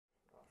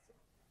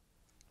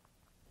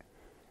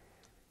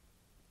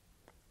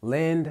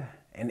Lend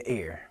an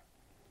ear.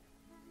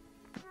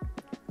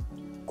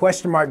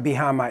 Question mark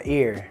behind my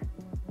ear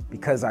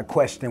because I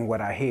question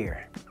what I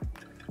hear.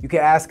 You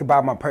can ask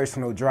about my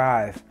personal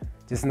drive,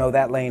 just know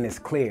that lane is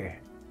clear.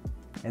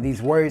 And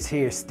these words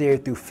here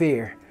steered through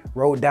fear,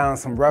 rode down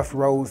some rough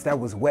roads that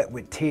was wet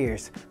with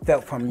tears,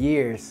 felt from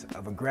years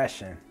of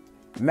aggression.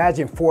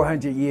 Imagine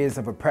 400 years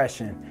of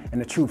oppression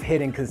and the truth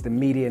hidden cause the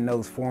media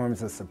knows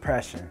forms of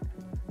suppression.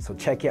 So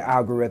check your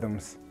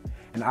algorithms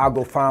and I'll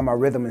go find my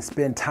rhythm and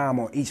spend time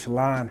on each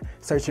line,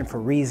 searching for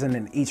reason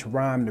in each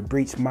rhyme to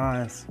breach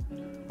minds.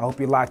 I hope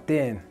you're locked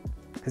in,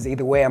 cause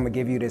either way I'm gonna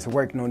give you this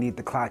work, no need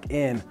to clock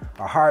in.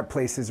 A hard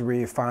place is where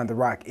you find the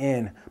rock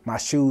in. My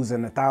shoes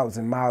and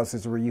 1,000 miles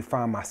is where you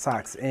find my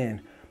socks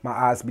in. My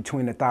eyes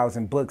between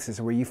 1,000 books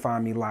is where you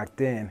find me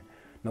locked in.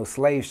 No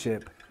slave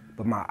ship,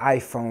 but my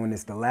iPhone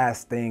is the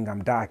last thing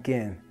I'm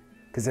docking.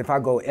 Cause if I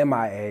go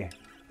MIA,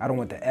 I don't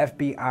want the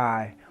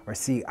FBI or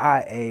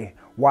CIA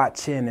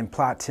watching and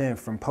plotting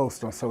from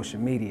posts on social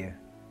media.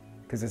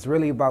 Cause it's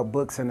really about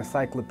books and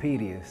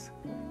encyclopedias.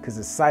 Cause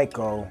it's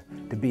psycho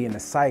to be in a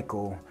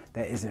cycle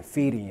that isn't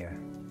feeding you.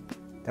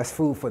 That's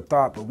food for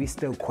thought, but we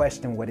still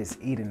question what is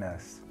eating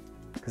us.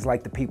 Cause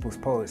like the People's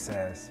Poet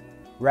says,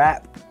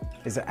 rap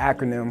is an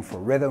acronym for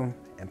rhythm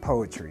and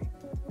poetry.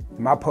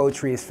 My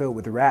poetry is filled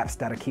with raps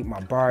that'll keep my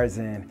bars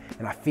in,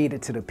 and I feed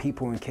it to the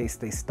people in case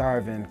they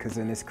starving, cause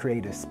in this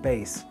creative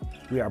space,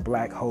 we are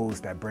black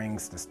holes that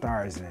brings the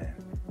stars in.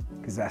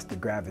 Cause that's the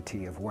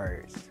gravity of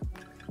words.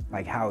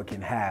 Like how it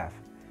can have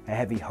a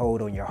heavy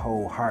hold on your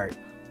whole heart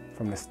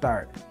from the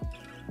start.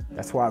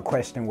 That's why I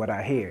question what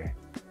I hear,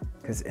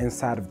 cause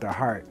inside of the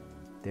heart,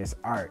 there's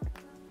art,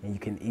 and you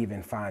can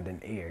even find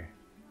an ear.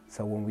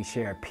 So when we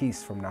share a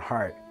piece from the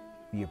heart,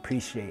 we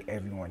appreciate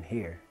everyone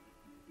here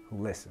who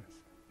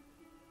listens.